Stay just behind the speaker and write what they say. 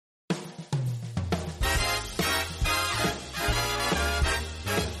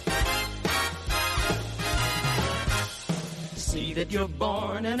that you're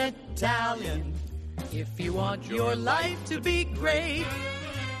born an Italian. If you want your life to be great,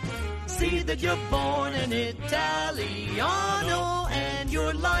 see that you're born an Italiano, and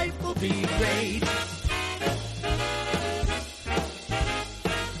your life will be great.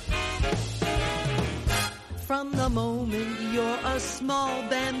 From the moment you're a small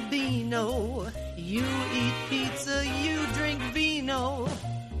bambino, you eat pizza, you drink vino.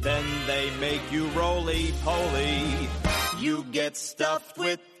 Then they make you roly-poly. You get stuffed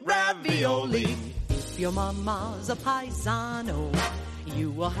with ravioli. If your mama's a paisano,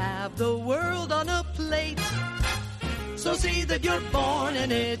 you will have the world on a plate. So see that you're born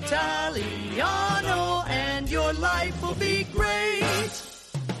an Italiano, and your life will be great.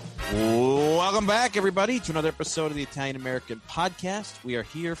 Welcome back, everybody, to another episode of the Italian American Podcast. We are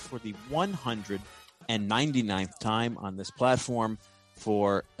here for the 199th time on this platform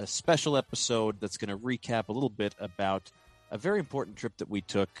for a special episode that's going to recap a little bit about a very important trip that we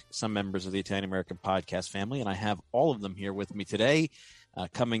took, some members of the Italian American Podcast family, and I have all of them here with me today.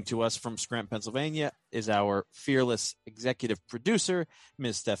 Coming to us from Scranton, Pennsylvania, is our fearless executive producer,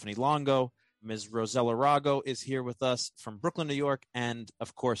 Ms. Stephanie Longo. Ms. Rosella Rago is here with us from Brooklyn, New York, and,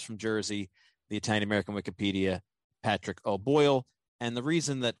 of course, from Jersey, the Italian-American Wikipedia, Patrick O'Boyle. And the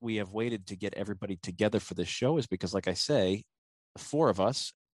reason that we have waited to get everybody together for this show is because, like I say, the four of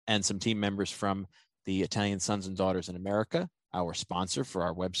us and some team members from the Italian Sons and Daughters in America, our sponsor for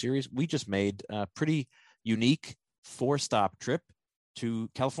our web series, we just made a pretty unique 4-stop trip to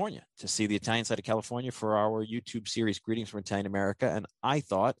California to see the Italian side of California for our YouTube series, Greetings from Italian America. And I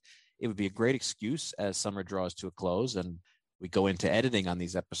thought it would be a great excuse as summer draws to a close and we go into editing on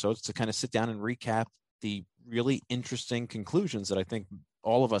these episodes to kind of sit down and recap the really interesting conclusions that I think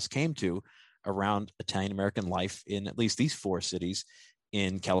all of us came to around Italian-American life in at least these 4 cities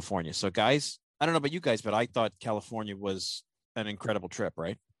in California. So guys, I don't know about you guys, but I thought California was an incredible trip,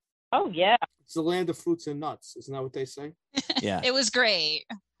 right? Oh, yeah. It's the land of fruits and nuts. Isn't that what they say? Yeah. It was great.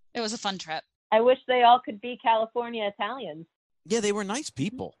 It was a fun trip. I wish they all could be California Italians. Yeah, they were nice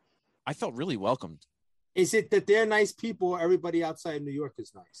people. I felt really welcomed. Is it that they're nice people or everybody outside New York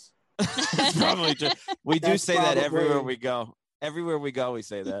is nice? Probably true. We do That's say that probably- everywhere we go. Everywhere we go, we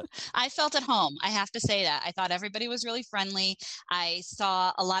say that. I felt at home. I have to say that. I thought everybody was really friendly. I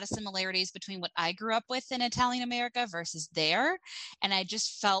saw a lot of similarities between what I grew up with in Italian America versus there. And I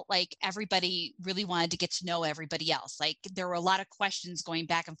just felt like everybody really wanted to get to know everybody else. Like there were a lot of questions going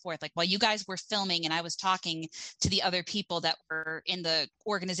back and forth. Like while you guys were filming and I was talking to the other people that were in the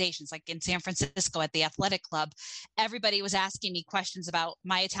organizations, like in San Francisco at the athletic club, everybody was asking me questions about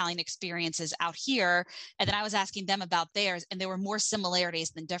my Italian experiences out here. And then I was asking them about theirs. And there were more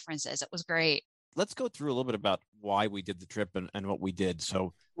similarities than differences. It was great. Let's go through a little bit about why we did the trip and what we did.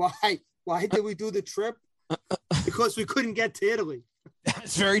 So Why did we do the trip? Because we couldn't get to Italy.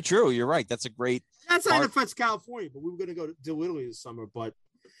 That's very true. You're right. That's a great. That's not offense California, but we were going to go to Italy this summer, but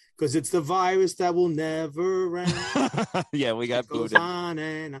because it's the virus that will never end. Yeah, we got booed. On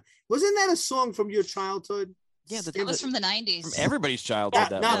and on. Wasn't that a song from your childhood? Yeah, It was from the 90s. From everybody's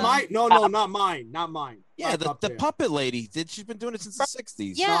childhood. Not mine. No, not mine. Not mine. Yeah, the puppet lady. She's been doing it since the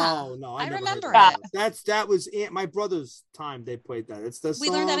 60s. Yeah. No, I never remember heard it. That was my brother's time. They played that. It's the We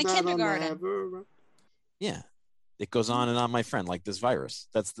song learned that in that'll kindergarten. never- Yeah, it goes on and on, my friend. Like this virus.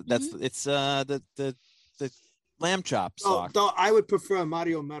 It's the lamb chop song. Though I would prefer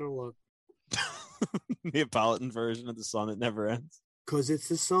Mario Merola. The Neapolitan version of the song that never ends. Because it's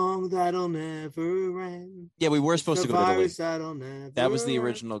the song that'll never end. Yeah, we were supposed to go to Italy. That'll never That was the end.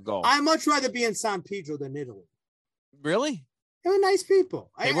 original goal. I'd much rather be in San Pedro than Italy. Really? They were nice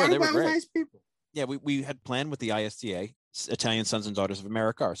people. They were Everybody was great. nice people. Yeah, we had planned with the ISDA, Italian Sons and Daughters of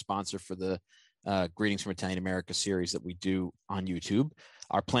America, our sponsor for the Greetings from Italian America series that we do on YouTube.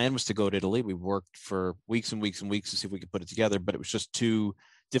 Our plan was to go to Italy. We worked for weeks and weeks and weeks to see if we could put it together, but it was just too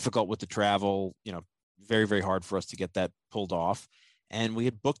difficult with the travel, very, very hard for us to get that pulled off. And we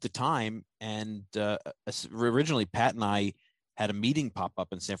had booked the time, and originally Pat and I had a meeting pop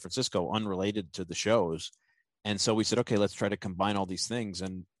up in San Francisco unrelated to the shows. And so we said, okay, let's try to combine all these things.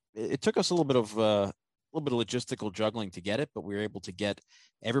 And it took us a little bit of logistical juggling to get it, but we were able to get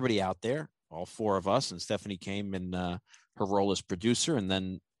everybody out there, all 4 of us. And Stephanie came in her role as producer. And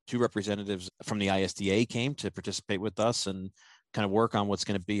then 2 representatives from the ISDA came to participate with us and kind of work on what's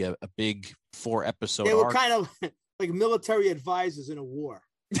going to be a big 4-episode They were arc. kind of like military advisors in a war.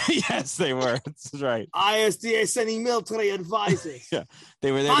 Yes, they were. That's right. ISDA sending military advisors. Yeah,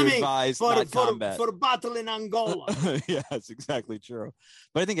 they were there to advise, not combat. For the battle in Angola. Yeah, that's exactly true.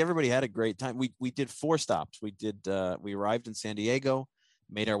 But I think everybody had a great time. We did 4 stops. We arrived in San Diego,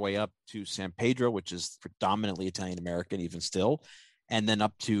 made our way up to San Pedro, which is predominantly Italian American, even still, and then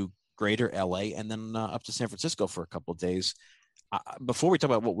up to greater LA, and then up to San Francisco for a couple of days. Before we talk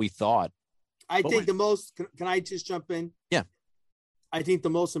about what we thought, I think the most, can I just jump in? Yeah. I think the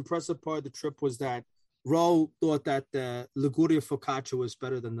most impressive part of the trip was that Ro thought that the Liguria focaccia was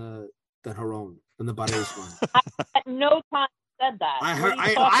better than her own, than the Barese one. At no time said that.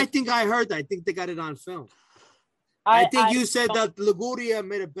 I think I heard that. I think they got it on film. I think you said that Liguria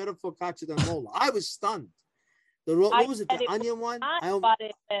made a better focaccia than Mola. I was stunned. What was it? The onion one? I bought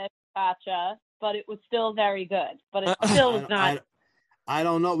it focaccia, but it was still very good. But it still is not. I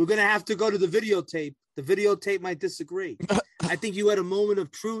don't know. We're gonna have to go to the videotape. The videotape might disagree. I think you had a moment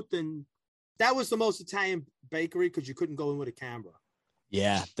of truth, and that was the most Italian bakery because you couldn't go in with a camera.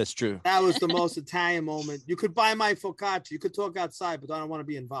 Yeah, that's true. That was the most Italian moment. You could buy my focaccia. You could talk outside, but I don't want to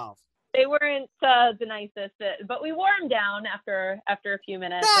be involved. They weren't the nicest, but we wore him down after a few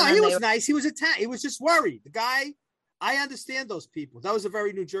minutes. No, he was nice. He was Italian. He was just worried. The guy, I understand those people. That was a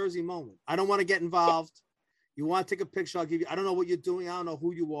very New Jersey moment. I don't want to get involved. You want to take a picture? I'll give you. I don't know what you're doing. I don't know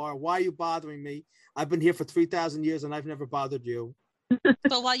who you are. Why are you bothering me? I've been here for 3,000 years and I've never bothered you.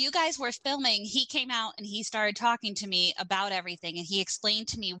 But while you guys were filming, he came out and he started talking to me about everything, and he explained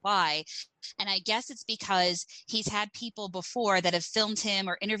to me why. And I guess it's because he's had people before that have filmed him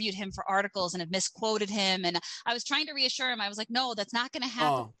or interviewed him for articles and have misquoted him. And I was trying to reassure him. I was like, no, that's not going to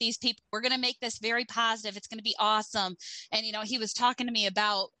happen with these people. We're going to make this very positive. It's going to be awesome. And, he was talking to me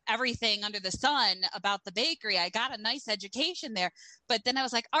about everything under the sun about the bakery. I got a nice education there. But then I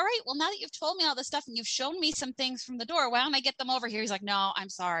was like, all right, well, now that you've told me all this stuff and you've shown me some things from the door, why don't I get them over here? He's like, no, I'm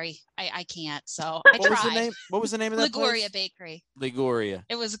sorry. I can't. So I tried. What was the name of that Liguria place? Bakery. Liguria.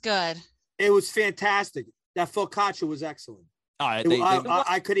 It was good. It was fantastic. That focaccia was excellent. I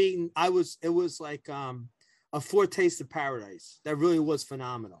could eat. It was like a foretaste of paradise. That really was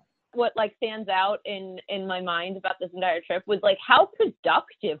phenomenal. What stands out in my mind about this entire trip was how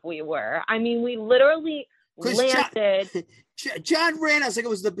productive we were. I mean, we literally landed. John ran us like it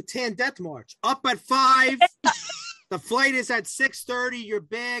was the Bataan Death March. Up at 5. The flight is at 6:30. Your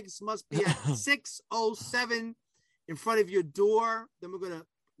bags must be at 6:07 in front of your door. Then we're gonna.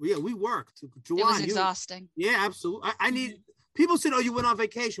 We worked. Juwan, it was exhausting. Yeah, absolutely. I need. People said, "Oh, you went on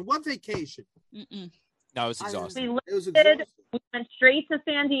vacation." What vacation? No, it was exhausting. It was exhausting. We went straight to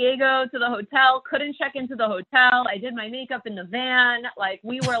San Diego to the hotel. Couldn't check into the hotel. I did my makeup in the van.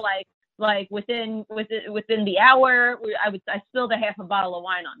 We were within the hour. I spilled a half a bottle of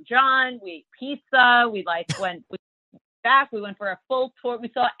wine on John. We ate pizza. We went back. We went for a full tour.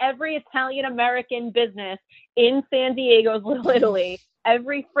 We saw every Italian American business in San Diego's Little Italy.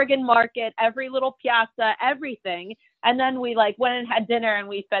 Every friggin' market, every little piazza, everything. And then we went and had dinner and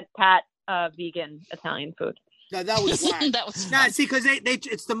we fed Pat vegan Italian food. No, that was whack. That was fun. See, because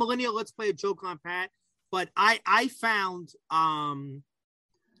it's the millennial let's play a joke on Pat. But I found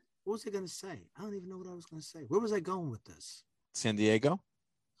what was I gonna say? I don't even know what I was gonna say. Where was I going with this? San Diego?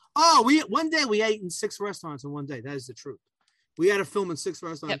 Oh, one day we ate in 6 restaurants in one day. That is the truth. We had to film in 6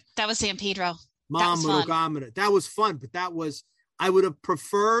 restaurants. Yep, that was San Pedro. That was fun, but I would have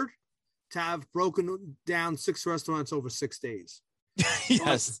preferred to have broken down 6 restaurants over 6 days.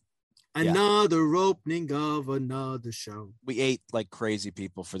 Yes. Another opening of another show. We ate like crazy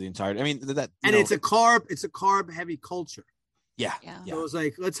people for the entire. I mean, it's a carb heavy culture. Yeah. So it was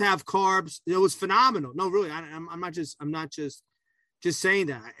let's have carbs. It was phenomenal. No, really, I'm not just saying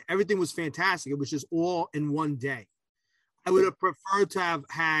that. Everything was fantastic. It was just all in one day. I would have preferred to have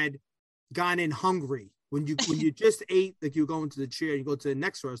gone in hungry. When you just ate, you go into the chair, you go to the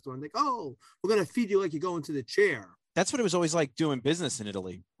next restaurant, oh, we're going to feed you like you go into the chair. That's what it was always like doing business in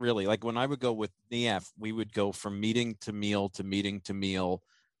Italy, really. When I would go with IAP, we would go from meeting to meal to meeting to meal.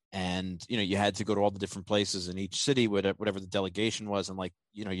 And, you had to go to all the different places in each city, whatever the delegation was. And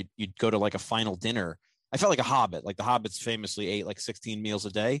you'd go to a final dinner. I felt like a hobbit. The hobbits famously ate 16 meals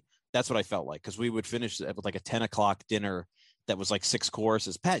a day. That's what I felt like. Cause we would finish with a 10 o'clock dinner that was 6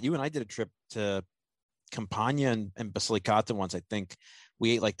 courses. Pat, you and I did a trip to Campania and Basilicata once. I think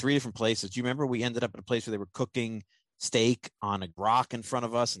we ate 3 different places. Do you remember we ended up at a place where they were cooking steak on a rock in front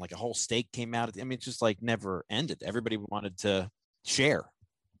of us and a whole steak came out? It's just never ended. Everybody wanted to share.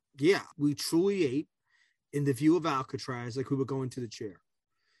 Yeah, we truly ate in the view of Alcatraz we were going to the chair.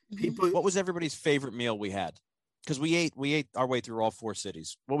 People. What was everybody's favorite meal we had? Because we ate our way through all 4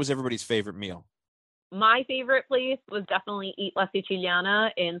 cities. What was everybody's favorite meal? My favorite place was definitely Eat La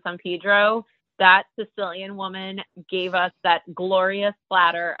Siciliana in San Pedro. That Sicilian woman gave us that glorious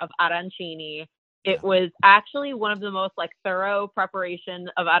platter of arancini It was actually one of the most like thorough preparation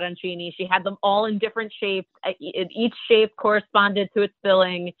of arancini. She had them all in different shapes. Each shape corresponded to its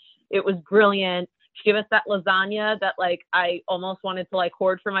filling. It was brilliant. She gave us that lasagna that like I almost wanted to like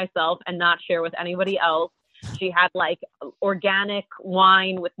hoard for myself and not share with anybody else. She had like organic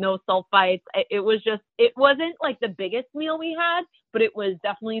wine with no sulfites. It wasn't like the biggest meal we had, but it was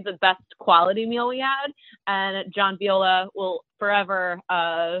definitely the best quality meal we had. And John Viola will forever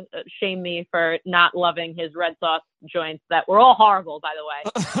shame me for not loving his red sauce joints that were all horrible, by the way.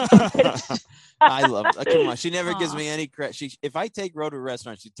 I love it. Come on. She never gives me any credit. If I take Ro to a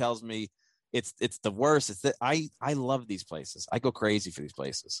restaurant, she tells me it's the worst. It's that I love these places. I go crazy for these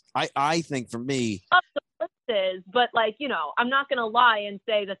places. I think for me, but like, you know, I'm not going to lie and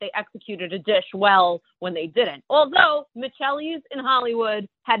say that they executed a dish well when they didn't. Although Michelli's in Hollywood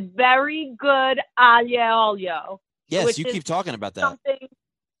had very good aglio olio. Yes, you keep talking about that. Something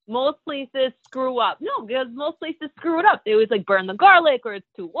most places screw up. No, because most places screw it up. They always like burn the garlic, or it's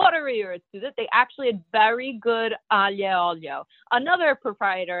too watery, or it's too this. They actually had very good aglio olio. Another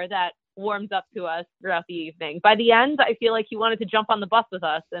proprietor that warms up to us throughout the evening. By the end, I feel like he wanted to jump on the bus with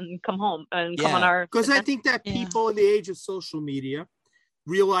us and come home and come on our. Because I think that people in the age of social media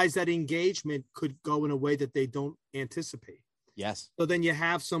realize that engagement could go in a way that they don't anticipate. Yes. So then you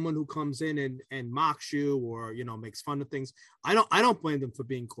have someone who comes in and mocks you, or, you know, makes fun of things. I don't blame them for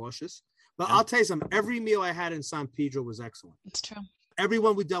being cautious. But I'll tell you something. Every meal I had in San Pedro was excellent. It's true.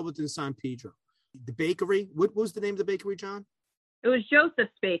 Everyone we dealt with in San Pedro. The bakery. What was the name of the bakery, John? It was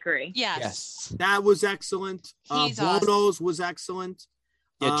Joseph's Bakery. Yes. That was excellent. He's Bono's awesome. was excellent.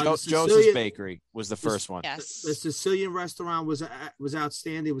 Yeah, Joseph's Bakery was the first one. Yes. The Sicilian restaurant was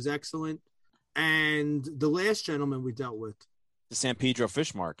outstanding. It was excellent. And the last gentleman we dealt with, the San Pedro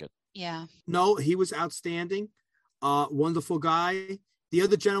Fish Market. Yeah. No, he was outstanding. Wonderful guy. The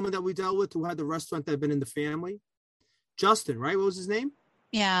other gentleman that we dealt with who had the restaurant that had been in the family, Justin, right? What was his name?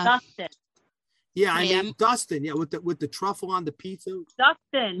 Yeah. Dustin. Yeah, I mean Dustin. Yeah, with the truffle on the pizza.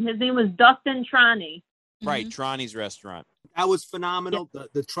 Dustin. His name was Dustin Trani. Right, Trani's restaurant. That was phenomenal. Yeah.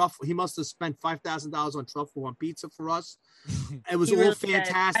 The truffle. He must have spent $5,000 on truffle on pizza for us. It was all really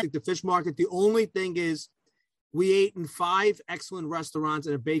fantastic. The fish market. The only thing is, we ate in 5 excellent restaurants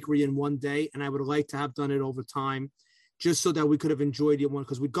and a bakery in one day, and I would have liked to have done it over time, just so that we could have enjoyed it one.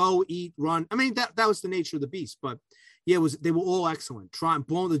 Because we go eat, run. I mean, that was the nature of the beast. But yeah, they were all excellent.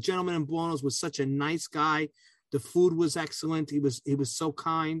 The gentleman in Bono's was such a nice guy. The food was excellent. He was so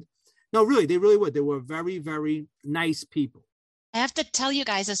kind. No, really, they really were. They were very, very nice people. I have to tell you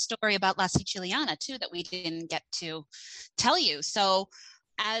guys a story about La Siciliana too that we didn't get to tell you. So,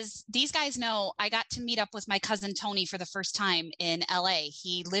 as these guys know, I got to meet up with my cousin Tony for the first time in LA.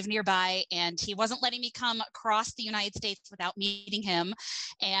 He lived nearby and he wasn't letting me come across the United States without meeting him.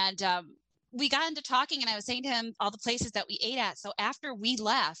 And we got into talking and I was saying to him all the places that we ate at. So after we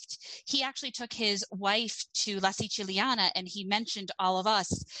left, he actually took his wife to La Siciliana and he mentioned all of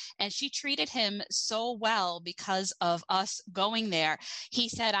us, and she treated him so well because of us going there. He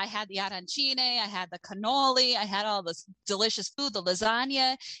said, I had the arancine, I had the cannoli, I had all this delicious food, the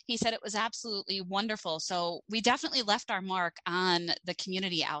lasagna. He said it was absolutely wonderful. So we definitely left our mark on the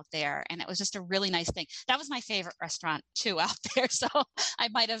community out there. And it was just a really nice thing. That was my favorite restaurant too out there. So I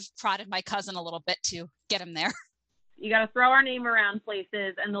might have prodded my cousin a little bit to get him there. You got to throw our name around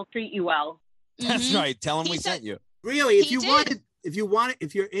places and they'll treat you well. That's right. Tell them we sent you. Really, if you're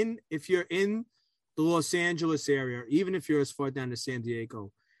in the Los Angeles area, even if you're as far down to San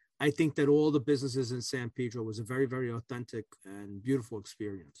Diego, I think that all the businesses in San Pedro was a very, very authentic and beautiful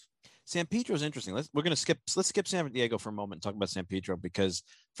experience. San Pedro is interesting. Let's skip San Diego for a moment and talk about San Pedro, because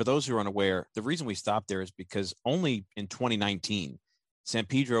for those who are unaware, the reason we stopped there is because only in 2019, San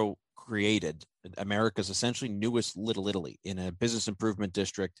Pedro created America's essentially newest Little Italy in a business improvement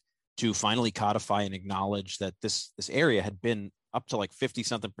district to finally codify and acknowledge that this area had been up to like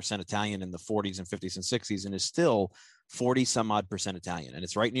 50-something% Italian in the 40s and 50s and 60s and is still 40-some-odd% Italian. And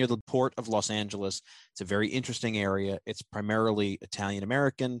it's right near the port of Los Angeles. It's a very interesting area. It's primarily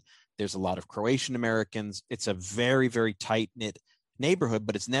Italian-American. There's a lot of Croatian Americans. It's a very, very tight-knit neighborhood,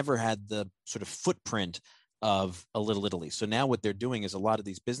 but it's never had the sort of footprint of a Little Italy. So now what they're doing is a lot of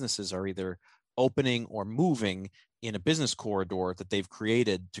these businesses are either opening or moving in a business corridor that they've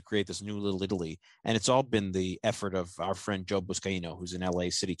created to create this new Little Italy. And it's all been the effort of our friend Joe Buscaino, who's an LA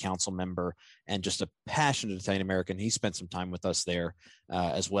city council member and just a passionate Italian American. He spent some time with us there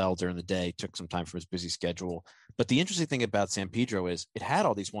as well during the day, took some time from his busy schedule. But the interesting thing about San Pedro is it had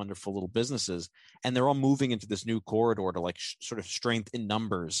all these wonderful little businesses, and they're all moving into this new corridor to like sort of strength in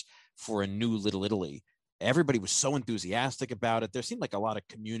numbers for a new Little Italy. Everybody was so enthusiastic about it. There seemed like a lot of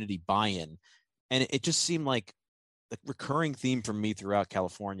community buy-in. And it just seemed like the recurring theme for me throughout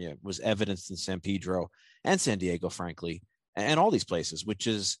California was evidenced in San Pedro and San Diego, frankly, and all these places, which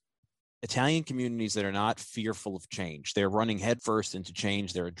is Italian communities that are not fearful of change. They're running headfirst into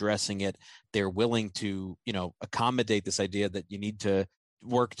change. They're addressing it. They're willing to, accommodate this idea that you need to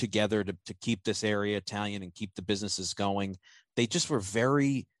work together to keep this area Italian and keep the businesses going. They just were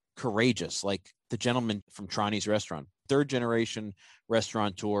very courageous, like the gentleman from Trani's restaurant, third generation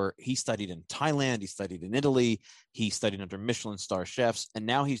restaurateur. He studied in Thailand. He studied in Italy. He studied under Michelin star chefs. And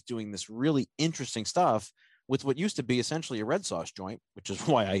now he's doing this really interesting stuff with what used to be essentially a red sauce joint, which is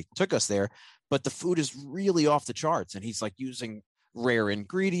why I took us there. But the food is really off the charts. And he's like using rare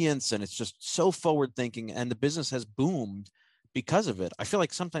ingredients, and it's just so forward thinking. And the business has boomed because of it. I feel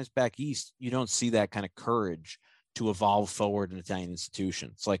like sometimes back east, you don't see that kind of courage to evolve forward in Italian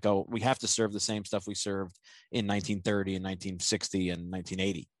institutions. It's like, oh, we have to serve the same stuff we served in 1930 and 1960 and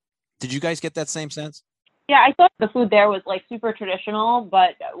 1980. Did you guys get that same sense? Yeah, I thought the food there was like super traditional,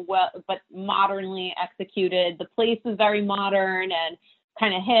 but modernly executed. The place was very modern and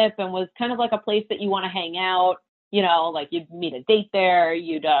kind of hip, and was kind of like a place that you want to hang out. Like you'd meet a date there,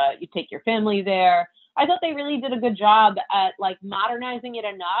 you'd take your family there. I thought they really did a good job at like modernizing it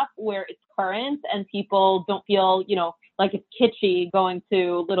enough where it's current and people don't feel, like it's kitschy going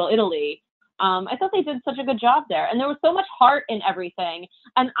to Little Italy. I thought they did such a good job there, and there was so much heart in everything.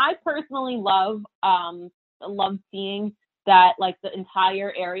 And I personally love seeing that, like the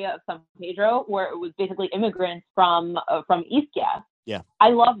entire area of San Pedro, where it was basically immigrants from Ischia. Yeah, I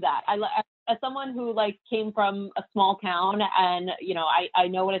love that. As someone who like came from a small town, and I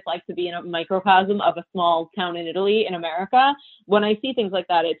know what it's like to be in a microcosm of a small town in Italy, in America. When I see things like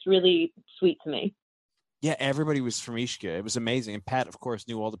that, it's really sweet to me. Yeah, everybody was from Ischia. It was amazing. And Pat, of course,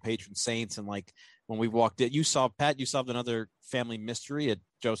 knew all the patron saints. And like when we walked in, you solved another family mystery at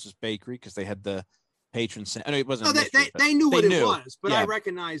Joseph's Bakery because they had the patron saint. I know it wasn't. No, they knew what it was, but I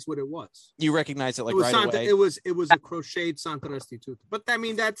recognized what it was. You recognized it like it was right away. It was a crocheted Santa Restituta. But I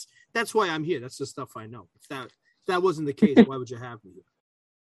mean, that's why I'm here. That's the stuff I know. If that wasn't the case, why would you have me here?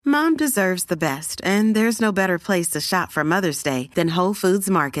 Mom deserves the best, and there's no better place to shop for Mother's Day than Whole Foods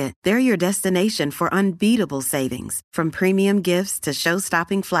Market. They're your destination for unbeatable savings, from premium gifts to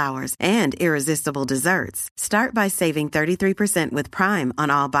show-stopping flowers and irresistible desserts. Start by saving 33% with Prime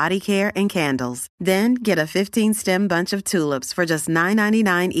on all body care and candles. Then get a 15-stem bunch of tulips for just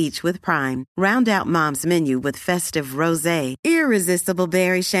 $9.99 each with Prime. Round out Mom's menu with festive rosé, irresistible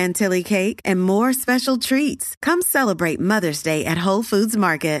berry chantilly cake, and more special treats. Come celebrate Mother's Day at Whole Foods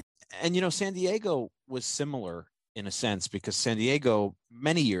Market. And, San Diego was similar in a sense because San Diego,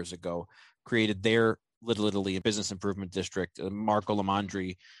 many years ago, created their Little Italy Business Improvement District. Marco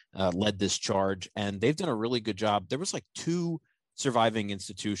Lamandri led this charge, and they've done a really good job. There was like 2 surviving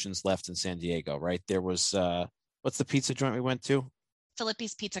institutions left in San Diego, right? There was, what's the pizza joint we went to?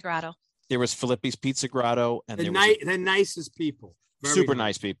 Filippi's Pizza Grotto. There was Filippi's Pizza Grotto. And the nicest people. Super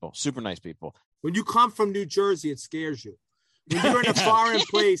nice people. Super nice people. When you come from New Jersey, it scares you. When you're in a foreign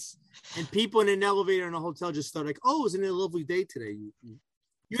place and people in an elevator in a hotel just start like, oh, isn't it a lovely day today?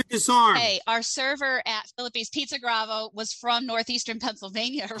 You're disarmed. Hey, our server at Filippi's Pizza Grotto was from northeastern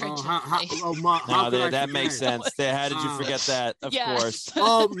Pennsylvania originally. That makes sense. How did you forget that? Of course.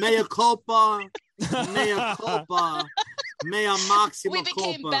 Oh, mea culpa. Mea culpa. Mea maxima We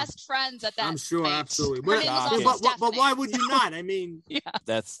became culpa. best friends at that I'm sure, point. absolutely. But why would you not? I mean, yeah.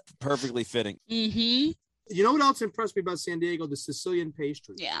 That's perfectly fitting. Mm-hmm. You know what else impressed me about San Diego? The Sicilian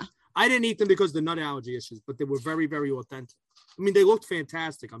pastries. Yeah. I didn't eat them because of the nut allergy issues, but they were very, very authentic. I mean, they looked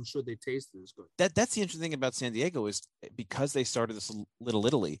fantastic. I'm sure they tasted as good. That's the interesting thing about San Diego is because they started this Little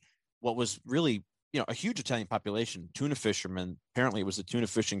Italy, what was really, a huge Italian population, tuna fishermen. Apparently it was the tuna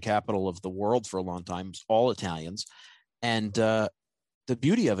fishing capital of the world for a long time. It was all Italians. And the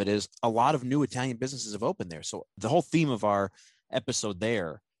beauty of it is a lot of new Italian businesses have opened there. So the whole theme of our episode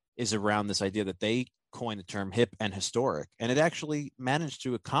there is around this idea that they coined the term hip and historic, and it actually managed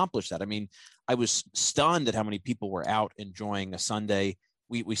to accomplish that. I mean, I was stunned at how many people were out enjoying a Sunday.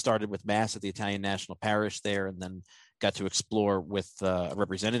 We started with Mass at the Italian National Parish there, and then got to explore with a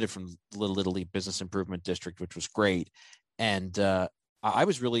representative from Little Italy Business Improvement District, which was great. And I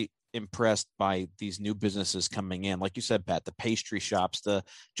was really impressed by these new businesses coming in. Like you said, Pat, the pastry shops, the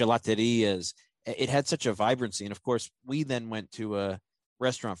gelaterias, it had such a vibrancy. And of course, we then went to a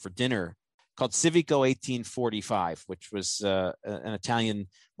restaurant for dinner called Civico 1845, which was an Italian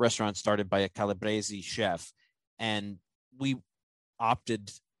restaurant started by a Calabrese chef. And we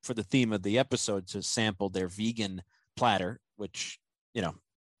opted for the theme of the episode to sample their vegan platter, which,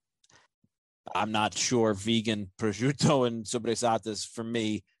 I'm not sure vegan prosciutto and sobrasatas for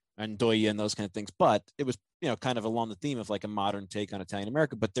me. and doya and those kind of things. But it was, kind of along the theme of like a modern take on Italian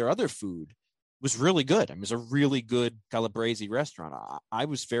America. But their other food was really good. I mean, it was a really good Calabrese restaurant. I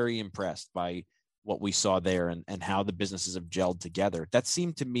was very impressed by what we saw there and how the businesses have gelled together. That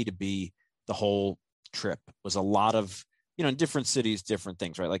seemed to me to be the whole trip. Was a lot of, in different cities, different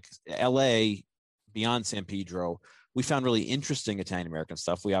things, right? Like LA, beyond San Pedro, we found really interesting Italian American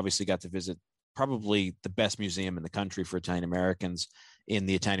stuff. We obviously got to visit probably the best museum in the country for Italian Americans in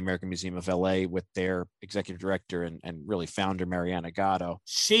the Italian American Museum of LA with their executive director and really founder, Mariana Gatto.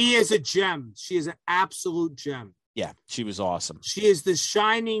 She is a gem. She is an absolute gem. Yeah, she was awesome. She is the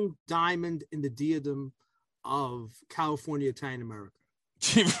shining diamond in the diadem of California Italian America.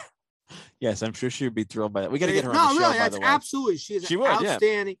 Yes, I'm sure she would be thrilled by that. We got to get her on the show, by the way. Absolutely. She is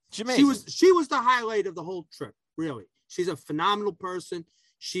outstanding. Yeah. She was the highlight of the whole trip, really. She's a phenomenal person.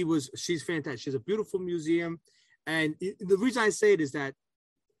 She's fantastic. She's a beautiful museum. And the reason I say it is that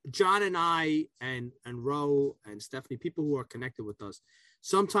John and I and Ro and Stephanie, people who are connected with us,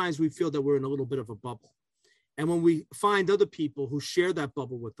 sometimes we feel that we're in a little bit of a bubble. And when we find other people who share that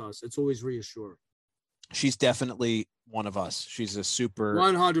bubble with us, it's always reassuring. She's definitely one of us. She's a super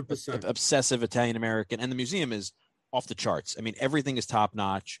 100% obsessive Italian American. And the museum is off the charts. I mean, everything is top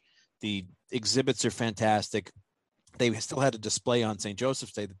notch. The exhibits are fantastic. They still had a display on St.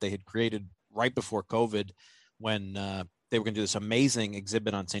 Joseph's Day that they had created right before COVID when they were going to do this amazing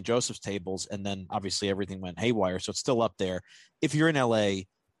exhibit on St. Joseph's tables. And then obviously everything went haywire. So it's still up there. If you're in LA,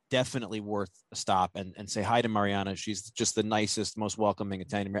 definitely worth a stop and say hi to Mariana. She's just the nicest, most welcoming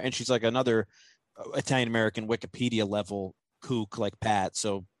Italian American. And she's like another Italian American Wikipedia level kook like Pat.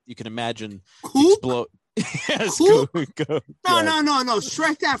 So you can imagine kook? Yes, kook? No.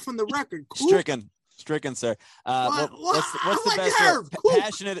 Strike that from the record. Kook? Stricken, sir. What's the like best word?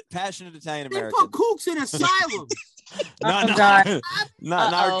 Passionate Italian They American. put kooks in asylums. Not in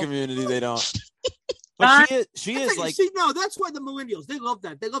our community. They don't. But she is like. See, no, that's why the millennials, they love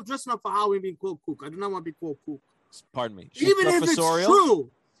that. They love dressing up for Halloween being called kook. I do not want to be called kook. Pardon me. Even if it's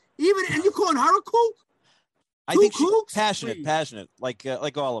true. And you calling her a kook? I think she's passionate, like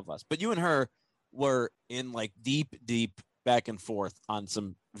all of us. But you and her were in like deep back and forth on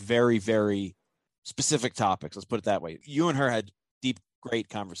some very, very specific topics. Let's put it that way. You and her had deep, great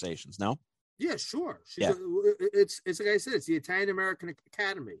conversations. No? Yeah, sure. It's like I said, it's the Italian American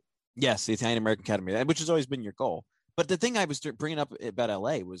Academy. Yes, the Italian American Academy, which has always been your goal. But the thing I was bringing up about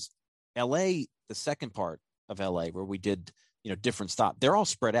LA was LA, the second part of LA where we did, different stop. They're all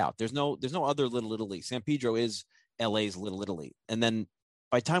spread out. There's no other Little Italy. San Pedro is LA's Little Italy. And then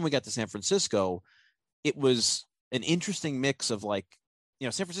by the time we got to San Francisco, it was an interesting mix of like,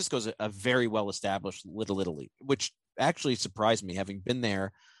 San Francisco is a very well-established Little Italy, which actually surprised me, having been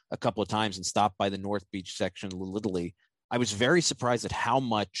there a couple of times and stopped by the North Beach section of Little Italy. I was very surprised at how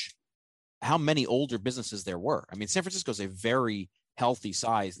many older businesses there were. I mean, San Francisco is a very healthy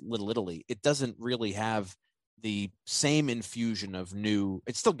size Little Italy. It doesn't really have the same infusion of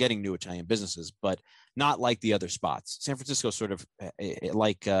it's still getting new Italian businesses, but not like the other spots. San Francisco sort of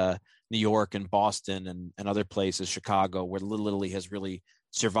like New York and Boston and other places, Chicago, where Little Italy has really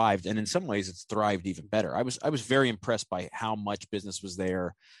survived. And in some ways it's thrived even better. I was very impressed by how much business was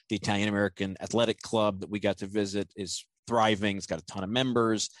there. The Italian American Athletic Club that we got to visit is thriving. It's got a ton of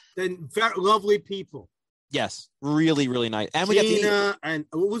members. Then very lovely people. Yes, really, really nice. And Gina, we got and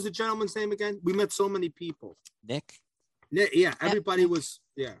what was the gentleman's name again? We met so many people. Nick, yeah, everybody was.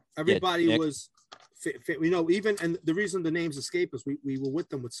 Yeah, everybody Nick. was. Fit, even and the reason the names escape us, we were with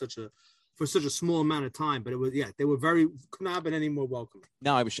them for such a small amount of time, but it was they were could not have been any more welcoming.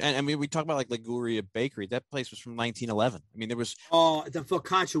 No, I mean we talk about like Liguria Bakery. That place was from 1911. I mean there was. Oh, the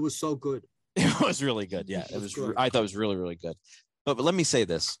focaccia was so good. It was really good. Yeah, it was. I thought it was really, really good. But let me say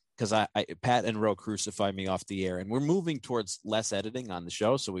this, because Pat and Ro crucify me off the air, and we're moving towards less editing on the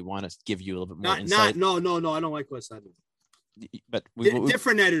show, so we want to give you a little bit more insight. No, I don't like less editing. But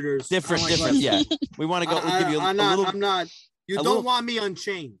different editors. Different. Yeah, we want to go. We'll give you a little. I'm not. You don't want me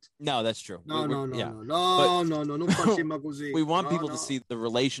unchained. No, that's true. No. No. We want people to see the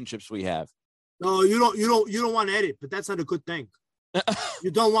relationships we have. No, you don't want to edit, but that's not a good thing. You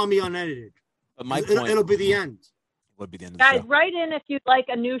don't want me unedited. But my point, it'll be the end. Would be the end of Guys, the show. write in if you'd like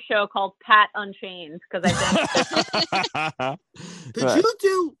a new show called Pat Unchained, because I think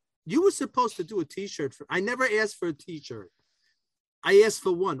you were supposed to do a t-shirt I never asked for a t-shirt. I asked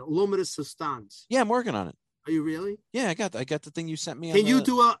for one, Lumina Substance. Yeah, I'm working on it. Are you really? Yeah, I got the thing you sent me. Can you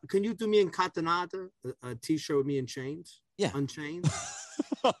do me in Catenata, a t-shirt with me in chains? Yeah. Unchained.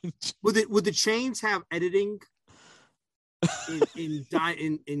 Would the chains have editing? With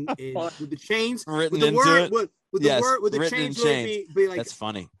the chains written with the into word it? with the chains be like, that's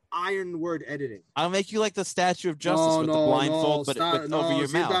funny. iron word editing. I'll make you like the Statue of Justice with the blindfold, but over your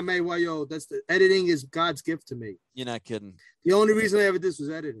mouth. That's the editing is God's gift to me. You're not kidding. The only reason I ever did this was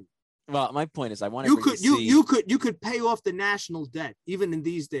editing. Well, my point is, I want you could pay off the national debt even in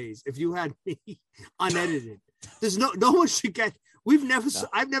these days if you had me unedited. There's no one should get.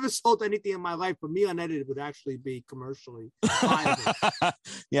 I've never sold anything in my life, but me unedited would actually be commercially viable.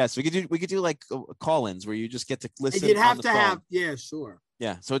 Yes, we could do like call-ins where you just get to listen. And you'd have on the to phone. have, yeah, sure.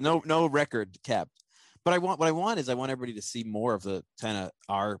 Yeah, so no record kept. But what I want is everybody to see more of the kind of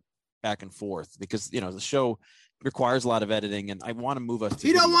our back and forth, because the show requires a lot of editing, and I want to move us to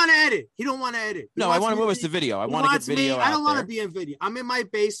He don't want to edit. He don't want to edit. No, I want to move us to video. I want to get video out. I don't want to be in video. I'm in my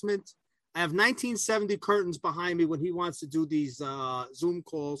basement. I have 1970 curtains behind me when he wants to do these Zoom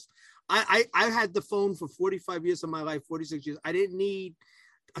calls. I had the phone for 45 years of my life, 46 years. I didn't need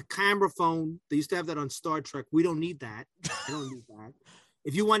a camera phone. They used to have that on Star Trek. We don't need that. I don't need that.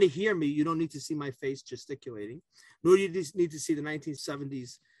 If you want to hear me, you don't need to see my face gesticulating, nor do you just need to see the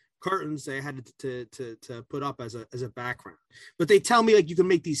 1970s curtains they had to put up as a background. But they tell me like you can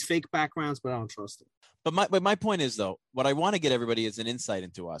make these fake backgrounds, but I don't trust them. But my point is, though, what I want to get everybody is an insight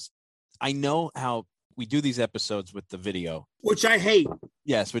into us. I know how we do these episodes with the video, which I hate.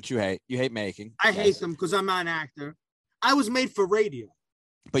 Yes, which you hate. You hate making. I hate them because I'm not an actor. I was made for radio.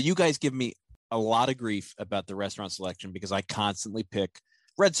 But you guys give me a lot of grief about the restaurant selection because I constantly pick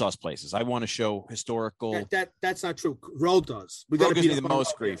red sauce places. I want to show historical. That's not true. Ro does. We got to be the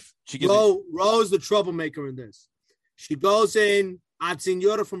most grief. Ro's the troublemaker in this. She goes in, Aunt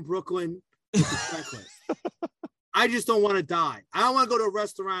Senora from Brooklyn with the checklist. I just don't want to die. I don't want to go to a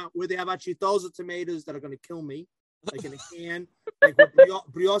restaurant where they have actually those of tomatoes that are going to kill me, like in a can, like with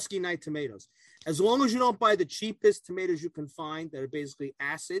brioche night tomatoes. As long as you don't buy the cheapest tomatoes you can find that are basically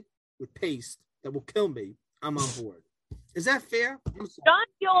acid with paste that will kill me, I'm on board. Is that fair? John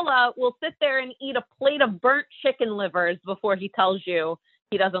Viola will sit there and eat a plate of burnt chicken livers before he tells you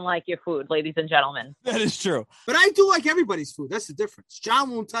he doesn't like your food, ladies and gentlemen. That is true. But I do like everybody's food. That's the difference.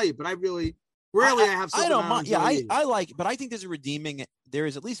 John won't tell you, but I really... Rarely I have something. I don't mind. Yeah, I like, but I think there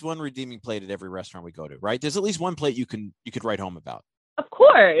is at least one redeeming plate at every restaurant we go to, right? There's at least one plate you could write home about. Of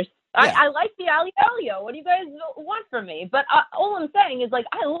course. Yeah. I like the Alio. What do you guys want from me? But all I'm saying is, like,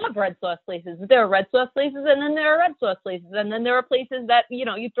 I love red sauce places. There are red sauce places, and then there are red sauce places, and then there are places that,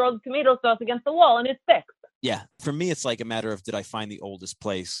 you throw the tomato sauce against the wall and it's fixed. Yeah. For me, it's like a matter of, did I find the oldest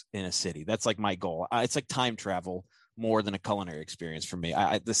place in a city? That's like my goal. It's like time travel more than a culinary experience for me.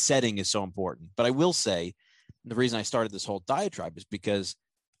 The setting is so important. But I will say, the reason I started this whole diatribe is because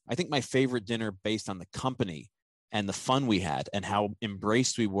I think my favorite dinner, based on the company and the fun we had and how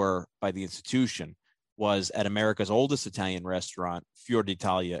embraced we were by the institution, was at America's oldest Italian restaurant, Fior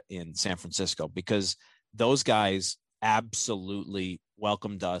d'Italia in San Francisco, because those guys absolutely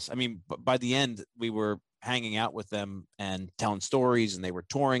welcomed us. I mean, by the end, we were hanging out with them and telling stories, and they were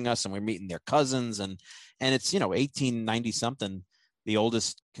touring us, and we were meeting their cousins, and it's 1890 something, the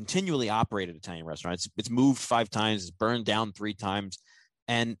oldest continually operated Italian restaurant. It's moved 5 times, it's burned down 3 times,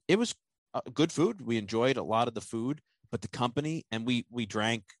 and it was good food. We enjoyed a lot of the food, but the company, and we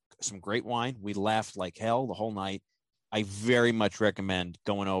drank some great wine. We laughed like hell the whole night. I very much recommend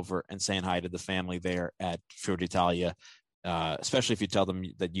going over and saying hi to the family there at Fior d'Italia, especially if you tell them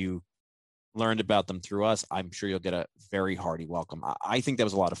that you learned about them through us. I'm sure you'll get a very hearty welcome. I think that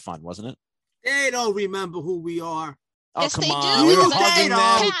was a lot of fun, wasn't it? They don't remember who we are. Oh, yes, come they on. do. We were Pat, hugging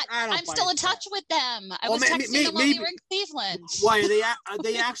them. I'm still in touch with them. I was texting them while we were in Cleveland. Why are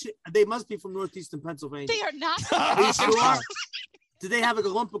they actually? They must be from northeastern Pennsylvania. They are not. Are you sure? Do they have like a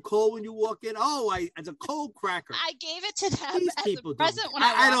lump of coal when you walk in? Oh, it's a coal cracker. I gave it to them These as people a present don't. when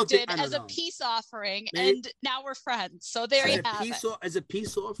I walked in, as know. a peace offering, Maybe. and now we're friends. So there you have it. As a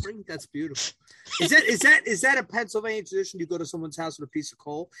peace offering, that's beautiful. Is that a Pennsylvania tradition? You go to someone's house with a piece of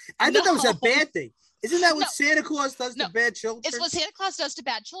coal? I thought that was a bad thing. Isn't that what Santa Claus does to bad children? It's what Santa Claus does to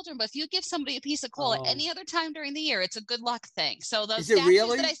bad children. But if you give somebody a piece of coal at any other time during the year, it's a good luck thing. So those statues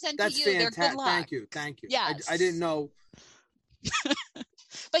really? that I sent That's to you, they're good luck. Thank you. Yes. I didn't know.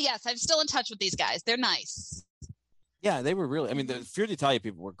 But yes, I'm still in touch with these guys. They're nice. Yeah, they were really. I mean, the Fior d'Italia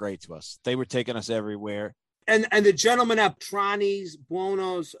people were great to us. They were taking us everywhere. And the gentlemen at Trani's,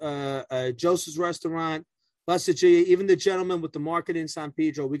 Buono's, Joseph's restaurant, Lasagna, even the gentleman with the market in San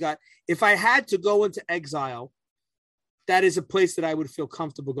Pedro. If I had to go into exile, that is a place that I would feel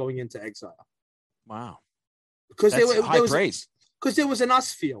comfortable going into exile. Wow. Because there was praise. Because there was an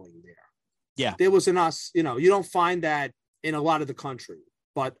us feeling there. Yeah. There was an us, you don't find that in a lot of the country,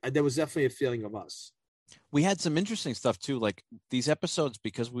 but there was definitely a feeling of us. We had some interesting stuff too, like these episodes,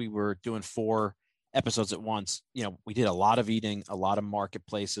 because we were doing 4 episodes at once, we did a lot of eating, a lot of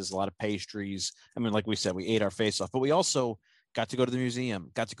marketplaces, a lot of pastries. I mean, like we said, we ate our face off, but we also got to go to the museum,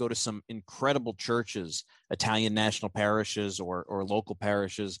 got to go to some incredible churches, Italian national parishes or local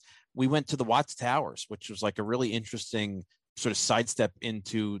parishes. We went to the Watts Towers, which was like a really interesting sort of sidestep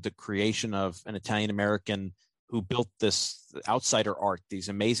into the creation of an Italian American who built this outsider art, these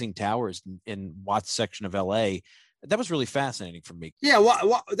amazing towers in Watts section of LA. That was really fascinating for me. Yeah,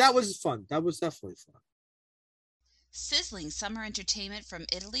 that was fun. That was definitely fun. Sizzling summer entertainment from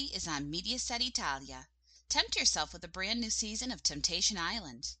Italy is on Mediaset Italia. Tempt yourself with a brand new season of Temptation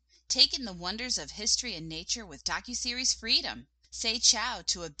Island. Take in the wonders of history and nature with docuseries Freedom. Say ciao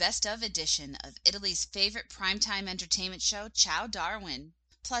to a best-of edition of Italy's favorite primetime entertainment show, Ciao Darwin.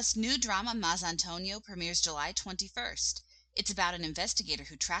 Plus, new drama Mazzantonio premieres July 21st. It's about an investigator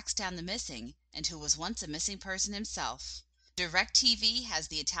who tracks down the missing and who was once a missing person himself. DirecTV has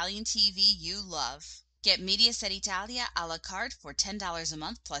the Italian TV you love. Get Mediaset Italia a la carte for $10 a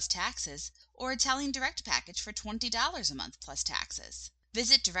month plus taxes, or Italian Direct package for $20 a month plus taxes.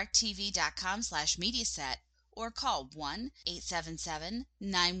 Visit directtv.com/Mediaset or call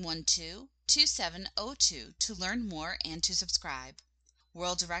 1-877-912-2702 to learn more and to subscribe.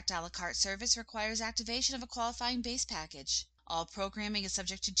 World Direct a la carte service requires activation of a qualifying base package. All programming is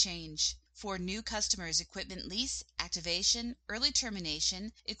subject to change. For new customers, equipment lease, activation, early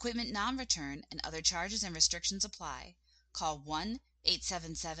termination, equipment non-return, and other charges and restrictions apply. Call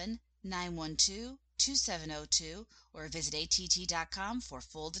 1-877-912-2702 or visit att.com for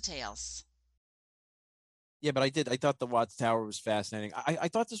full details. Yeah, but I thought the Watts Tower was fascinating. I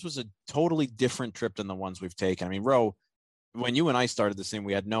thought this was a totally different trip than the ones we've taken. I mean, Ro, when you and I started this thing,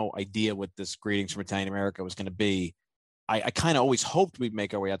 we had no idea what this Greetings from Italian America was going to be. I kind of always hoped we'd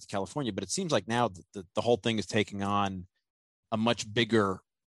make our way out to California, but it seems like now the whole thing is taking on a much bigger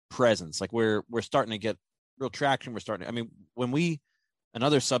presence. Like we're starting to get real traction.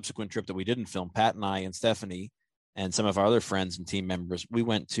 Another subsequent trip that we didn't film, Pat and I and Stephanie and some of our other friends and team members, we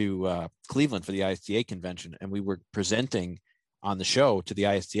went to Cleveland for the ISTA convention, and we were presenting on the show to the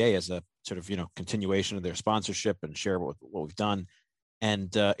ISTA as a sort of, continuation of their sponsorship and share what we've done.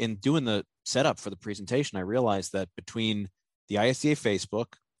 And in doing the setup for the presentation, I realized that between the ISTA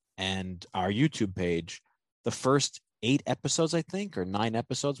Facebook and our YouTube page, the first 8 episodes, I think, or 9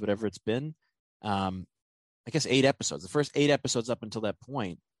 episodes, whatever it's been, I guess 8 episodes, the first 8 episodes up until that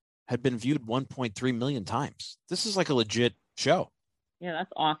point had been viewed 1.3 million times. This is like a legit show. Yeah,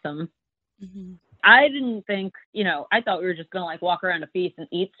 that's awesome. Mm-hmm. I didn't think, I thought we were just going to like walk around a feast and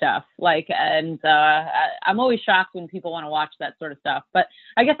eat stuff. I'm always shocked when people want to watch that sort of stuff, but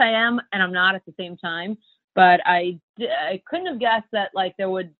I guess I am, and I'm not at the same time. But I couldn't have guessed that like there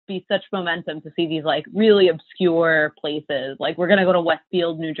would be such momentum to see these like really obscure places. Like we're going to go to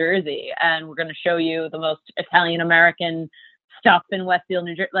Westfield, New Jersey, and we're going to show you the most Italian American stuff in Westfield,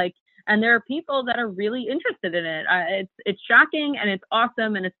 New Jersey. And there are people that are really interested in it. It's shocking and it's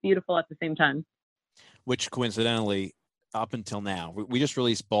awesome and it's beautiful at the same time. Which coincidentally, up until now, we just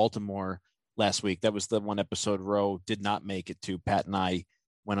released Baltimore last week. That was the one episode Ro did not make it to. Pat and I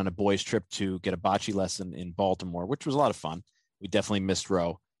went on a boys' trip to get a bocce lesson in Baltimore, which was a lot of fun. We definitely missed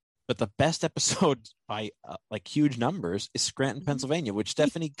Ro. But the best episode by like huge numbers is Scranton, Pennsylvania, which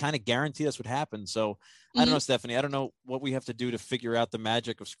Stephanie kind of guaranteed us would happen. So I don't know, Stephanie, I don't know what we have to do to figure out the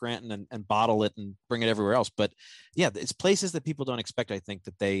magic of Scranton and bottle it and bring it everywhere else. But yeah, it's places that people don't expect, I think,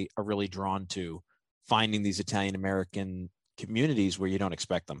 that they are really drawn to, finding these Italian American communities where you don't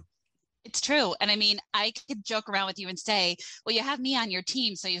expect them. It's true. And I mean, I could joke around with you and say, well, you have me on your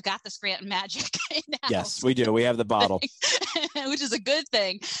team, so you've got the Scranton magic. Yes, we do. We have the bottle. Which is a good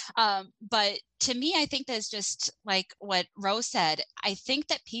thing. But to me, I think that's just like what Rose said. I think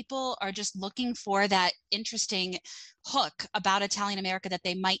that people are just looking for that interesting hook about Italian America that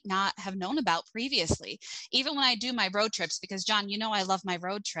they might not have known about previously. Even when I do my road trips, because John, I love my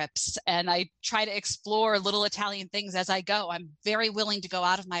road trips and I try to explore little Italian things as I go. I'm very willing to go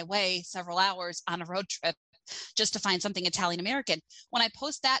out of my way several hours on a road trip just to find something Italian American. When I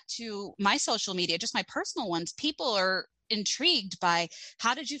post that to my social media, just my personal ones, people are intrigued by,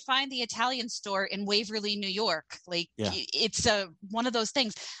 how did you find the Italian store in Waverly, New York? It's one of those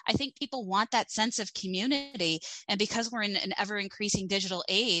things. I think people want that sense of community, and because we're in an ever increasing digital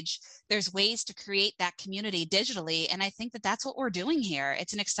age, there's ways to create that community digitally, and I think that that's what we're doing here.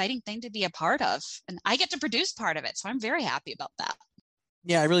 It's an exciting thing to be a part of, and I get to produce part of it, so I'm very happy about that.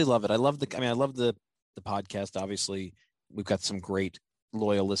 Yeah, I really love it. I love the podcast. Obviously, we've got some great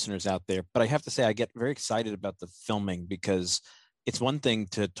loyal listeners out there, but I have to say I get very excited about the filming because it's one thing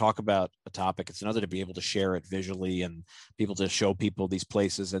to talk about a topic. It's another to be able to share it visually and people to show people these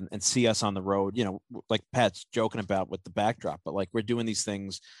places and see us on the road, you know, like Pat's joking about with the backdrop, but like we're doing these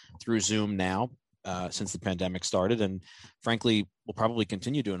things through Zoom now since the pandemic started. And frankly, we'll probably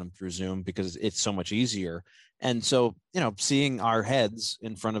continue doing them through Zoom because it's so much easier. And so, you know, seeing our heads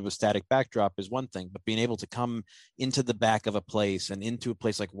in front of a static backdrop is one thing, but being able to come into the back of a place and into a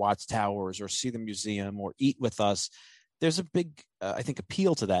place like Watts Towers or see the museum or eat with us, there's a big, I think,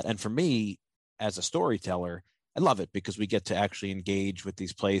 appeal to that. And for me, as a storyteller, I love it because we get to actually engage with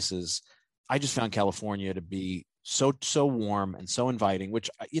these places. I just found California to be so warm and so inviting,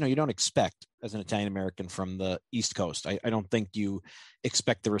 which, you know, you don't expect as an Italian American from the East Coast. I don't think you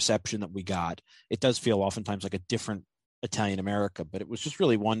expect the reception that we got. It does feel oftentimes like a different Italian America, but it was just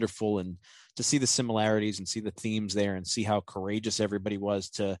really wonderful. And to see the similarities and see the themes there and see how courageous everybody was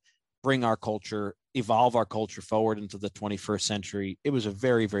to bring our culture, evolve our culture forward into the 21st century. It was a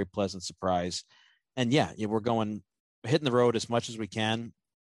very, very pleasant surprise. And yeah, we're hitting the road as much as we can,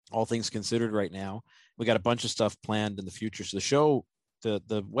 all things considered right now. We got a bunch of stuff planned in the future. So the show,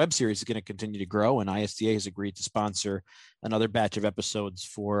 the web series is going to continue to grow, and ISTA has agreed to sponsor another batch of episodes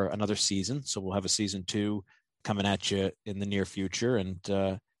for another season. So we'll have a season 2 coming at you in the near future. And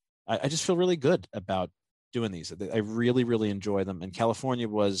I just feel really good about doing these. I really, really enjoy them. And California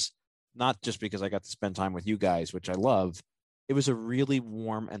was not just because I got to spend time with you guys, which I love. It was a really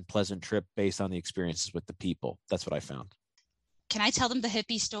warm and pleasant trip based on the experiences with the people. That's what I found. Can I tell them the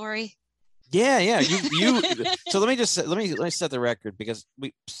hippie story? Yeah. You. So let me set the record because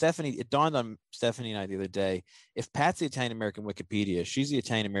it dawned on Stephanie and I the other day. If Pat's the Italian American Wikipedia, she's the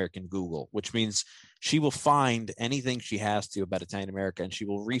Italian American Google, which means she will find anything she has to about Italian America and she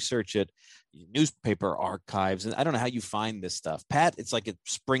will research it, newspaper archives. And I don't know how you find this stuff. Pat, it's like it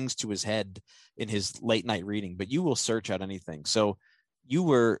springs to his head in his late night reading, but you will search out anything. So you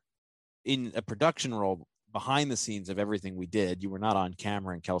were in a production role behind the scenes of everything we did. You were not on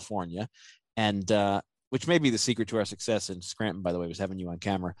camera in California. And which may be the secret to our success in Scranton, by the way, was having you on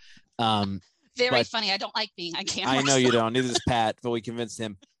camera. Very funny. I don't like being on camera. I know you don't. Neither does Pat, but we convinced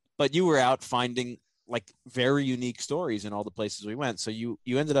him. But you were out finding like very unique stories in all the places we went. So you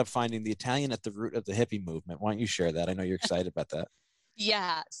ended up finding the Italian at the root of the hippie movement. Why don't you share that? I know you're excited about that.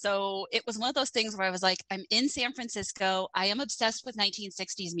 Yeah. So it was one of those things where I was like, I'm in San Francisco. I am obsessed with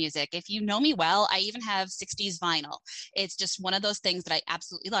 1960s music. If you know me well, I even have 60s vinyl. It's just one of those things that I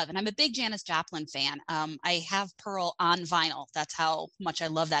absolutely love. And I'm a big Janis Joplin fan. I have Pearl on vinyl. That's how much I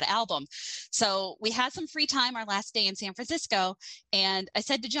love that album. So we had some free time our last day in San Francisco. And I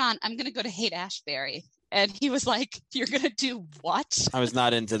said to John, I'm going to go to Haight-Ashbury. And he was like, you're going to do what? I was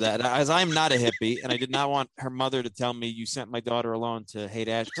not into that, as I'm not a hippie, and I did not want her mother to tell me you sent my daughter alone to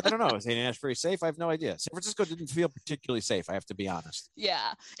Haight-Ashbury. I don't know. Is Haight-Ashbury safe? I have no idea. San Francisco didn't feel particularly safe, I have to be honest.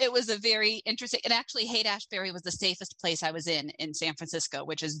 Yeah, it was a very interesting, and actually Haight-Ashbury was the safest place I was in San Francisco,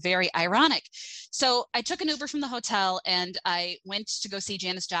 which is very ironic. So I took an Uber from the hotel and I went to go see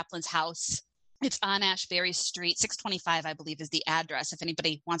Janis Joplin's house. It's on Ashbury Street, 625, I believe, is the address if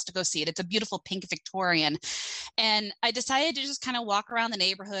anybody wants to go see it. It's a beautiful pink Victorian. And I decided to just kind of walk around the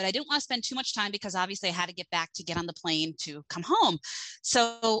neighborhood. I didn't want to spend too much time because obviously I had to get back to get on the plane to come home.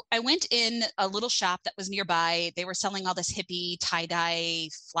 So I went in a little shop that was nearby. They were selling all this hippie tie-dye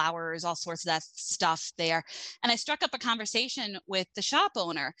flowers, all sorts of that stuff there. And I struck up a conversation with the shop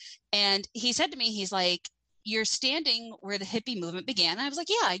owner. And he said to me, he's like, you're standing where the hippie movement began. And I was like,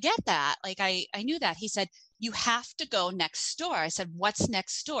 yeah, I get that. Like, I knew that. He said, you have to go next door. I said, what's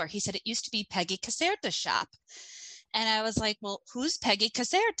next door? He said, it used to be Peggy Caserta's shop. And I was like, well, who's Peggy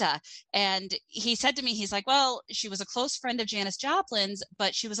Caserta? And he said to me, he's like, well, she was a close friend of Janis Joplin's,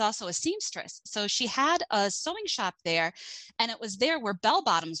 but she was also a seamstress. So she had a sewing shop there, and it was there where bell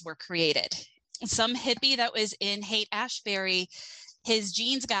bottoms were created. Some hippie that was in Haight-Ashbury, his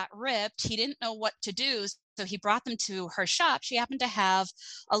jeans got ripped. He didn't know what to do. So he brought them to her shop. She happened to have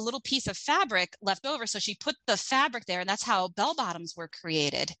a little piece of fabric left over. So she put the fabric there, and that's how bell bottoms were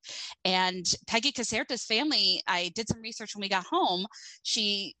created. And Peggy Caserta's family, I did some research when we got home.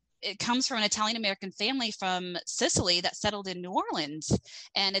 It comes from an Italian-American family from Sicily that settled in New Orleans.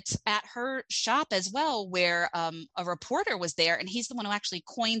 And it's at her shop as well where a reporter was there. And he's the one who actually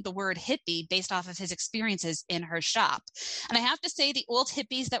coined the word hippie based off of his experiences in her shop. And I have to say the old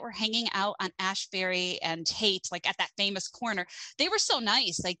hippies that were hanging out on Ashbury and Haight, like at that famous corner, they were so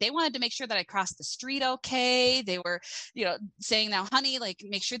nice. Like they wanted to make sure that I crossed the street okay. They were, saying, now, honey, like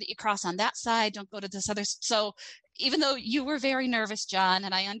make sure that you cross on that side. Don't go to this other. So even though you were very nervous, John,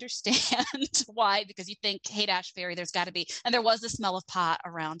 and I understand why, because you think Haight-Ashbury, there's got to be, and there was the smell of pot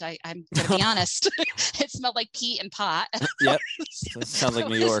around. I'm going to be honest. It smelled like peat and pot. Yep. That sounds like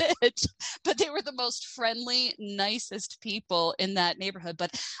New York. But they were the most friendly, nicest people in that neighborhood.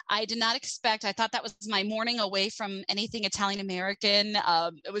 But I did not expect, I thought that was my morning away from anything Italian-American.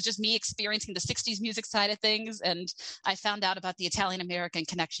 It was just me experiencing the 60s music side of things. And I found out about the Italian-American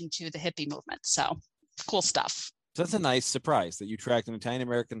connection to the hippie movement. So cool stuff. So that's a nice surprise that you tracked an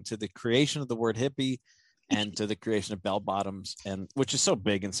Italian-American to the creation of the word hippie and to the creation of bell bottoms, and which is so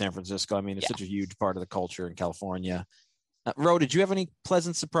big in San Francisco. I mean, it's such a huge part of the culture in California. Ro, did you have any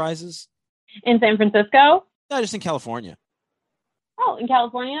pleasant surprises? In San Francisco? No, just in California. Oh, in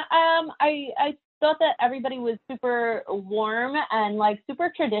California? I thought that everybody was super warm and like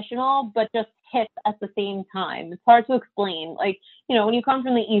super traditional, but just hip at the same time. It's hard to explain. Like, you know, when you come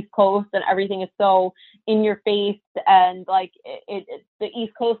from the East Coast and everything is so in your face, and like the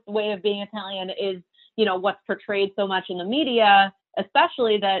East Coast way of being Italian is, you know, what's portrayed so much in the media,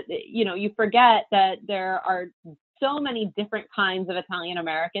 especially that, you know, you forget that there are so many different kinds of Italian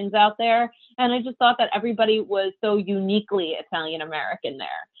Americans out there. And I just thought that everybody was so uniquely Italian American there.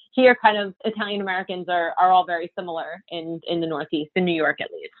 Here, kind of Italian Americans are all very similar in the Northeast, in New York at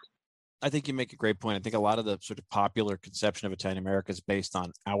least. I think you make a great point. I think a lot of the sort of popular conception of Italian America is based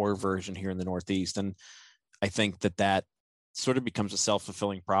on our version here in the Northeast. And I think that sort of becomes a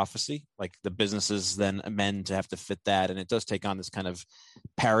self-fulfilling prophecy. Like the businesses then amend to have to fit that. And it does take on this kind of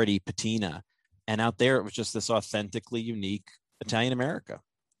parody patina. And out there, it was just this authentically unique Italian America.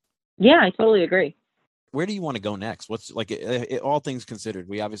 Yeah, I totally agree. Where do you want to go next? What's like all things considered,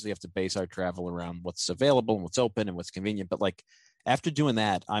 we obviously have to base our travel around what's available and what's open and what's convenient. But like after doing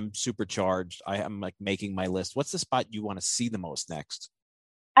that, I'm supercharged. I'm like making my list. What's the spot you want to see the most next?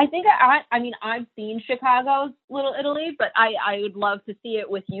 I think I mean, I've seen Chicago's Little Italy, but I would love to see it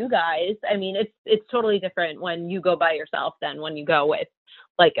with you guys. I mean, it's totally different when you go by yourself than when you go with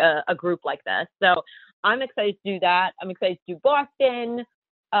like a group like this. So I'm excited to do that. I'm excited to do Boston.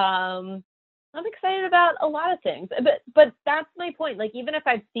 I'm excited about a lot of things, but that's my point. Like, even if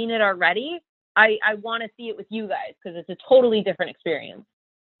I've seen it already, I want to see it with you guys because it's a totally different experience.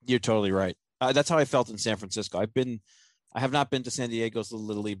 You're totally right. That's how I felt in San Francisco. I have not been to San Diego's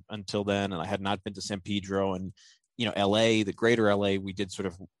Little Italy until then, and I had not been to San Pedro and, you know, LA, the greater LA, we did sort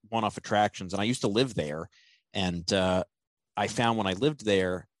of one-off attractions, and I used to live there. And I found when I lived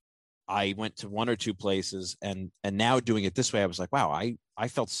there, I went to one or two places, and now doing it this way, I was like, wow, I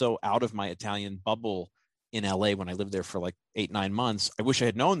felt so out of my Italian bubble in LA when I lived there for like 8-9 months. I wish I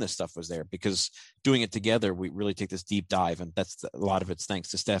had known this stuff was there, because doing it together, we really take this deep dive. And that's a lot of it's thanks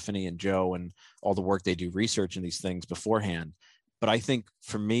to Stephanie and Joe and all the work they do researching these things beforehand. But I think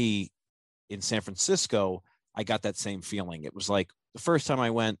for me in San Francisco, I got that same feeling. It was like the first time I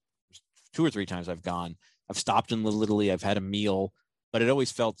went, 2 or 3 times I've gone, I've stopped in Little Italy, I've had a meal, but it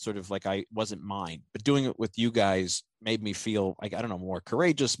always felt sort of like I wasn't mine. But doing it with you guys made me feel like, I don't know, more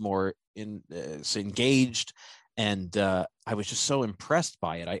courageous, more engaged. And I was just so impressed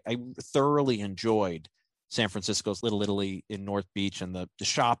by it. I thoroughly enjoyed San Francisco's Little Italy in North Beach and the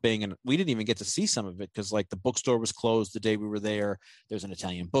shopping. And we didn't even get to see some of it because like the bookstore was closed the day we were there. There's an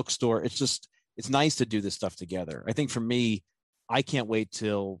Italian bookstore. It's nice to do this stuff together. I think for me, I can't wait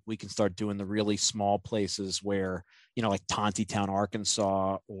till we can start doing the really small places where, you know, like Tontitown,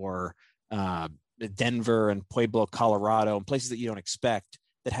 Arkansas, or Denver and Pueblo, Colorado, and places that you don't expect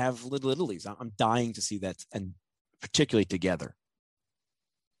that have Little Italies. I'm dying to see that, and particularly together.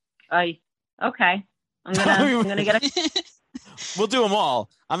 Okay. I'm gonna get a. We'll do them all.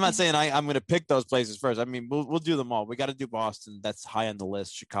 I'm not saying I'm going to pick those places first. I mean, we'll do them all. We got to do Boston. That's high on the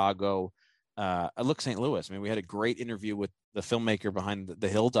list. Chicago. I look St. Louis. I mean, we had a great interview with the filmmaker behind the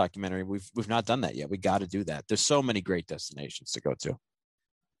Hill documentary. We've not done that yet. We got to do that. There's so many great destinations to go to.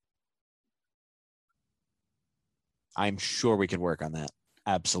 I'm sure we can work on that.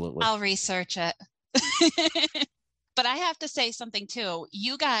 Absolutely. I'll research it. But I have to say something too.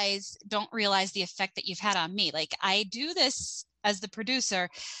 You guys don't realize the effect that you've had on me. Like, I do this as the producer,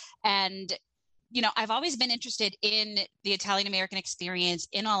 and you know, I've always been interested in the Italian American experience,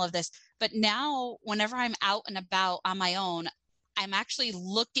 in all of this. But now whenever I'm out and about on my own, I'm actually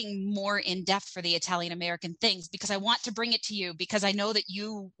looking more in depth for the Italian American things, because I want to bring it to you, because I know that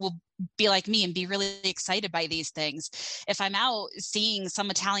you will be like me and be really excited by these things. If I'm out seeing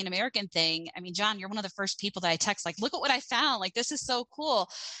some Italian American thing, I mean, John, you're one of the first people that I text, like, look at what I found. Like, this is so cool.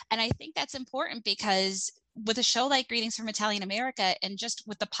 And I think that's important, because with a show like Greetings from Italian America, and just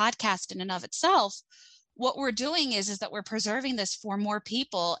with the podcast in and of itself, what we're doing is that we're preserving this for more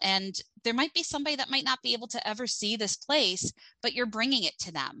people. And there might be somebody that might not be able to ever see this place, but you're bringing it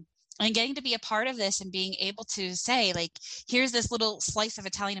to them. And getting to be a part of this and being able to say, like, here's this little slice of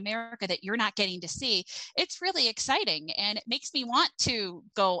Italian America that you're not getting to see. It's really exciting. And it makes me want to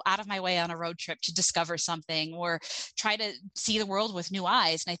go out of my way on a road trip to discover something or try to see the world with new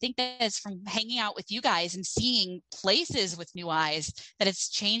eyes. And I think that it's from hanging out with you guys and seeing places with new eyes that it's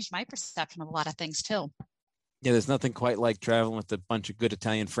changed my perception of a lot of things too. Yeah, there's nothing quite like traveling with a bunch of good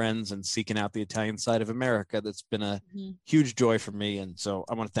Italian friends and seeking out the Italian side of America. That's been a huge joy for me. And so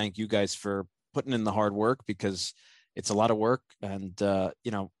I want to thank you guys for putting in the hard work, because it's a lot of work, and,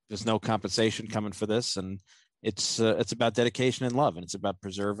 there's no compensation coming for this. And it's about dedication and love, and it's about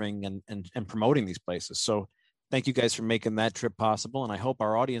preserving and promoting these places. So thank you guys for making that trip possible. And I hope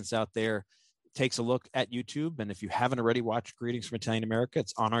our audience out there takes a look at YouTube. And if you haven't already watched Greetings from Italian America,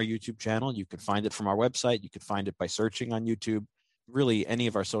 it's on our YouTube channel. You can find it from our website. You can find it by searching on YouTube. Really, any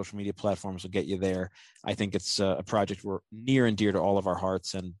of our social media platforms will get you there. I think it's a project we're near and dear to all of our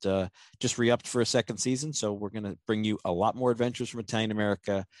hearts, and just re-upped for a second season. So we're going to bring you a lot more adventures from Italian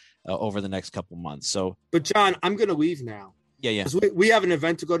America over the next couple months. So, but John, I'm going to leave now. Yeah. We have an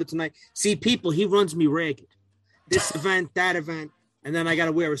event to go to tonight. See, people, he runs me ragged. This event, that event. And then I got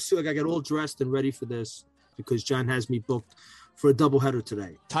to wear a suit. I got to get all dressed and ready for this because John has me booked for a doubleheader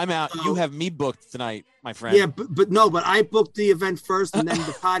today. Time out. You have me booked tonight, my friend. Yeah, but I booked the event first, and then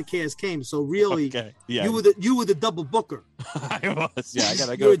the podcast came. So really, okay. Yeah. you were the double booker. I was. Yeah, I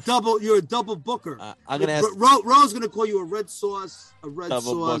gotta go. You're a double booker. I'm gonna ask. Ro's gonna call you a red sauce,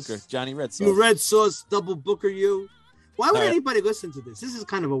 double booker, Johnny Red Sauce. You red sauce double booker. You. Why would anybody listen to this? This is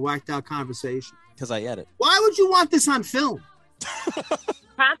kind of a whacked out conversation. Because I edit. Why would you want this on film?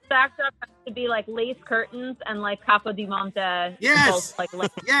 Pat's backdrop has to be like lace curtains and like Capo di Monte. Yes,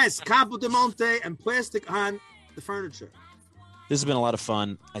 both, yes, Capo di Monte and plastic on the furniture. This has been a lot of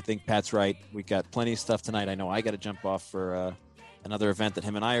fun. I think Pat's right. We got plenty of stuff tonight. I know I got to jump off for another event that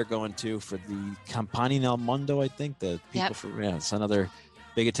him and I are going to for the Campani nel Mondo. I think the people it's another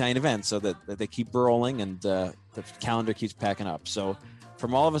big Italian event, so that they keep rolling and the calendar keeps packing up. So,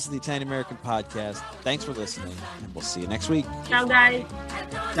 from all of us at the Italian American Podcast, thanks for listening, and we'll see you next week. Ciao, guys.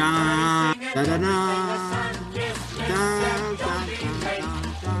 Da, da, da, da, da.